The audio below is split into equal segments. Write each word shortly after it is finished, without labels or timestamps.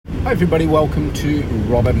Hi everybody, welcome to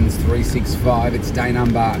Robert's 365. It's day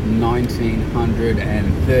number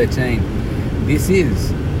 1913. This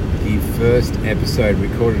is the first episode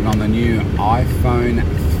recorded on the new iPhone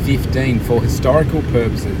 15 for historical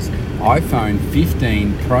purposes. iPhone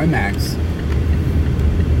 15 Pro Max,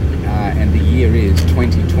 and the year is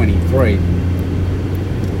 2023.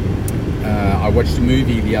 I watched a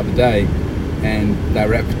movie the other day and they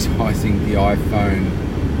were advertising the iPhone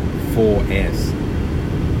 4S.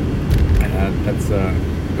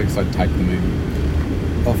 Looks like take the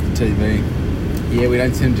movie off the TV. Yeah, we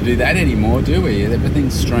don't seem to do that anymore, do we?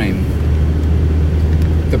 Everything's streamed.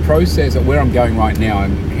 The process of where I'm going right now,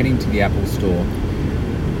 I'm heading to the Apple Store.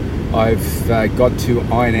 I've got to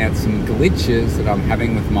iron out some glitches that I'm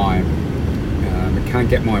having with I can't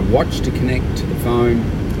get my watch to connect to the phone.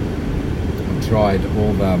 I've tried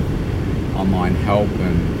all the online help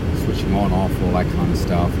and switching on, off, all that kind of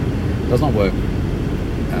stuff. It does not work.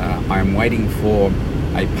 I'm waiting for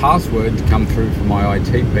a password to come through from my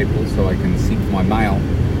IT people so I can sync my mail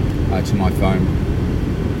to my phone.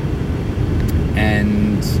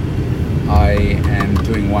 And I am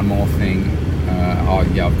doing one more thing.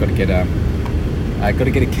 I've got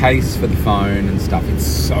to get a case for the phone and stuff. It's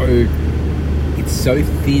so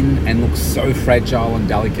thin and looks so fragile and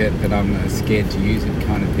delicate that I'm scared to use it,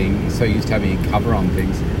 kind of thing. I'm so used to having a cover on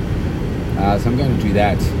things. So I'm going to do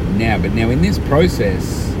that now. But now in this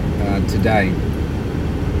process today,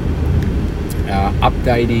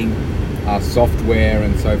 updating software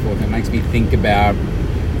and so forth, it makes me think about,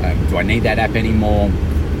 do I need that app anymore?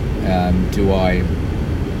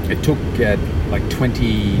 It took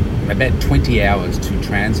about 20 hours to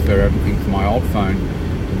transfer everything from my old phone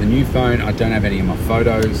to the new phone. I don't have any of my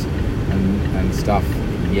photos and stuff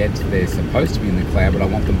yet. They're supposed to be in the cloud, but I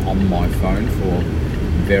want them on my phone for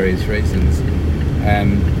various reasons.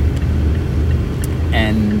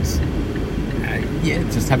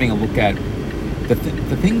 Just having a look at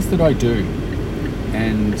the things that I do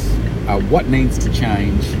and what needs to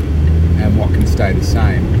change and what can stay the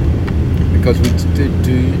same, because we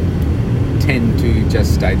do tend to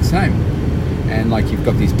just stay the same. And like, you've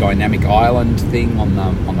got this dynamic island thing on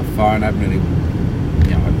the phone. I haven't really,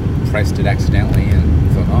 I pressed it accidentally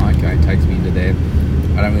and thought, oh okay, it takes me into there.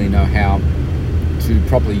 I don't really know how to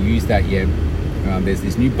properly use that yet. There's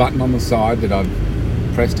this new button on the side that I've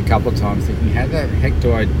pressed a couple of times, thinking, how the heck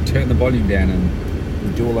do I turn the volume down and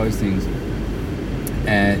do all those things?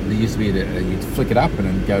 And there used to be you'd flick it up and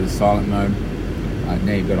it'd go to silent mode.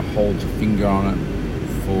 Now you've got to hold your finger on it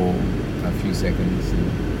for a few seconds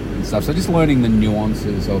and stuff. So just learning the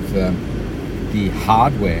nuances of the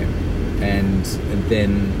hardware, and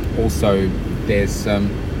then also there's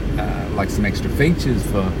some extra features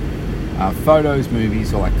for photos,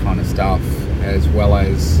 movies, all that kind of stuff, as well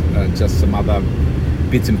as just some other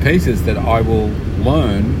bits and pieces that I will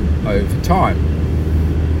learn over time.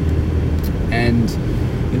 And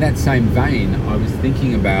in that same vein, I was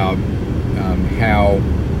thinking about how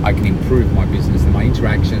I can improve my business and my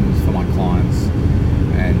interactions for my clients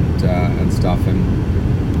and stuff. And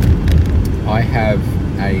I have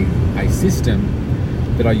a system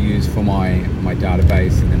that I use for my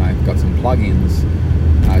database, and then I've got some plugins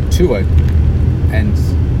to it. And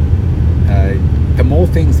the more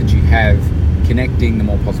things that you have connecting, the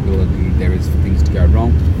more possibility there is for things to go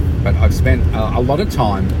wrong. But I've spent a lot of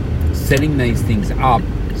time setting these things up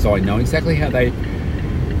so I know exactly how they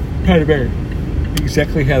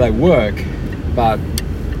work. But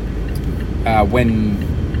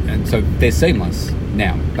so they're seamless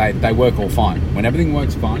now. They work all fine. When everything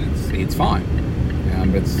works fine, it's fine.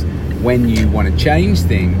 But it's when you want to change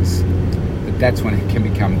things that's when it can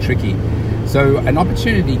become tricky. So an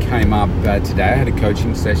opportunity came up today. I had a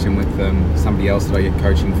coaching session with somebody else that I get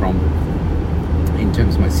coaching from in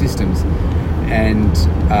terms of my systems, and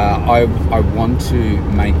I want to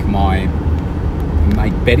make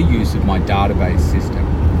better use of my database system.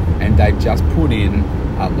 And they've just put in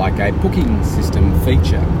a booking system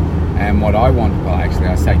feature. And what I want, well, actually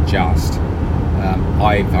I say just,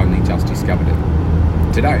 I've only just discovered it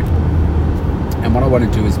today. And what I want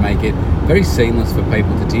to do is make it very seamless for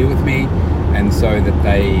people to deal with me, and so that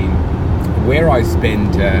where I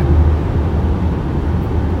spend,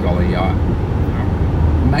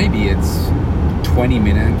 maybe it's 20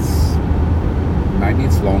 minutes, maybe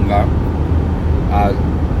it's longer,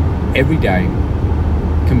 every day,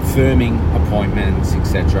 confirming appointments,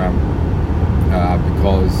 etc.,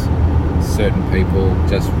 because certain people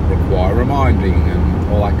just require reminding and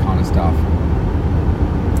all that kind of stuff.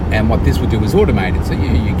 And what this will do is automate it. So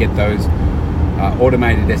you get those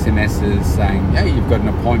automated SMSs saying, hey, you've got an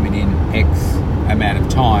appointment in X amount of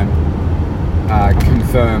time.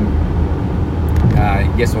 confirm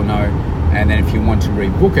yes or no, and then if you want to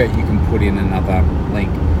rebook it, you can put in another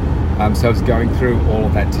link. So I was going through all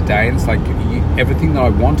of that today, and it's like everything that I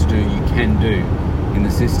want to do, you can do in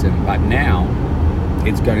the system, but now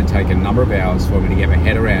it's going to take a number of hours for me to get my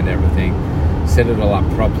head around everything, set it all up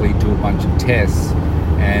properly, do a bunch of tests,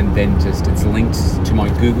 and then just it's linked to my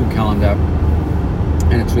Google Calendar,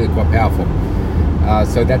 and it's really quite powerful.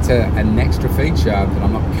 So that's an extra feature that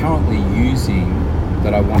I'm not currently using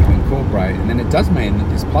that I want to incorporate. And then it does mean that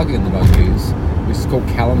this plugin that I use, which is called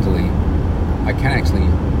Calendly, I can actually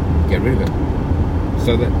get rid of it.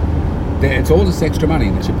 So that it's all just extra money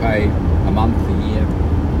that you pay a month, a year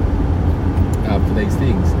for these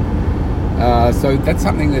things. So that's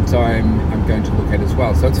something that I'm going to look at as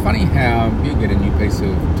well. So it's funny how you get a new piece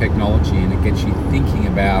of technology and it gets you thinking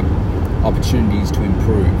about opportunities to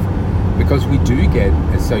improve, because we do get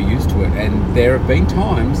so used to it. And there have been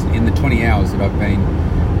times in the 20 hours that I've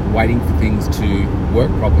been waiting for things to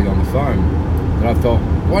work properly on the phone that I thought,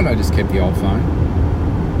 why don't I just keep the old phone?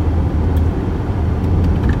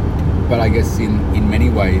 But I guess in many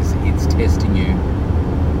ways it's testing you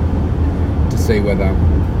to see whether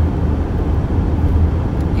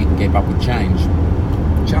you can keep up with change.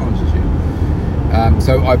 It challenges you.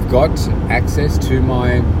 So I've got access to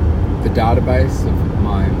the database of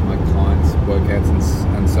my clients' workouts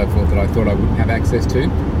and so forth that I thought I wouldn't have access to.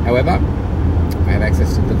 However, I have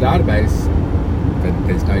access to the database, but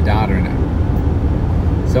there's no data in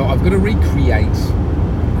it. So I've got to recreate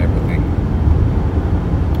everything,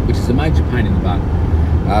 which is a major pain in the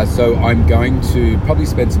butt. So I'm going to probably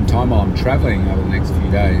spend some time while I'm traveling over the next few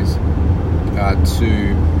days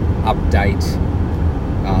to update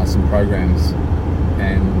some programs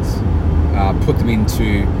and put them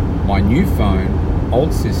into my new phone,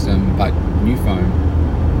 old system but new phone,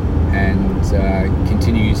 and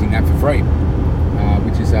continue using that for free,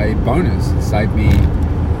 which is a bonus. It saved me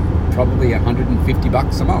probably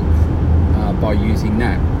 $150 a month by using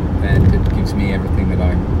that, and it gives me everything that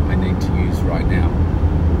I need to use right now.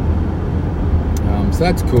 So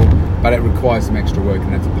that's cool, but it requires some extra work,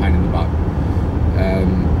 and that's a pain in the butt.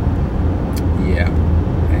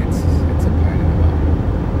 It's a pain in the butt.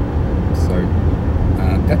 So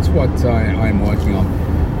that's what I am working on.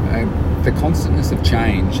 The constantness of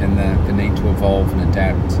change and the need to evolve and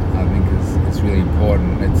adapt, I think is really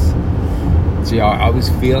important. I was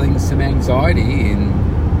feeling some anxiety in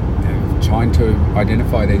trying to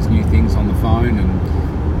identify these new things on the phone,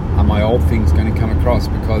 and are my old things going to come across,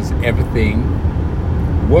 because everything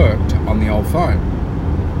worked on the old phone,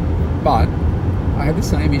 but I had the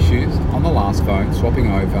same issues on the last phone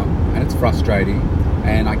swapping over, and it's frustrating,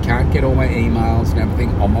 and I can't get all my emails and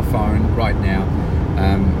everything on my phone right now.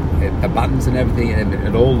 The buttons and everything,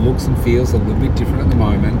 it all looks and feels a little bit different at the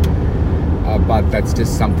moment, but that's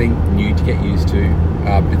just something new to get used to.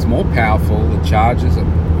 But it's more powerful, the charges are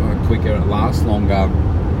quicker, it lasts longer,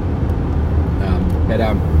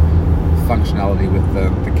 better functionality with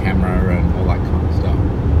the camera and all that kind of stuff.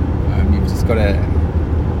 You've just got to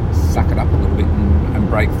suck it up a little bit and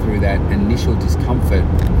break through that initial discomfort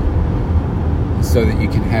so that you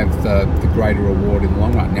can have the greater reward in the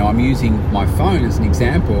long run. Now, I'm using my phone as an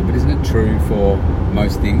example, but isn't it true for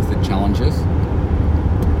most things that challenge us?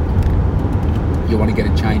 You want to get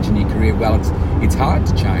a change in your career. Well, it's hard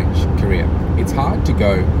to change career. It's hard to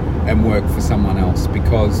go and work for someone else,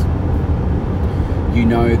 because you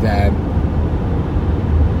know that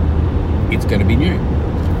it's going to be new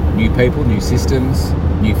people, new systems,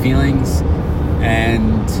 new feelings,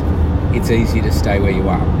 and it's easy to stay where you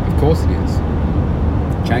are. Of course it is.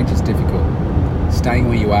 Change is difficult. Staying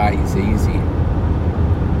where you are is easy.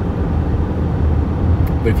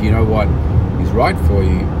 But if you know what is right for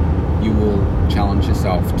you, you will challenge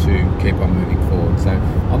yourself to keep on moving forward. So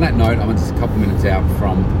on that note, I'm just a couple minutes out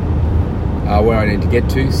from where I need to get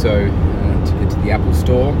to, so to get to the Apple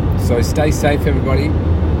Store. So stay safe, everybody.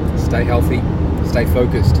 Stay healthy. Stay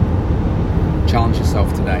focused. Challenge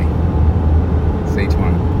yourself today. See you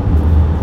tomorrow.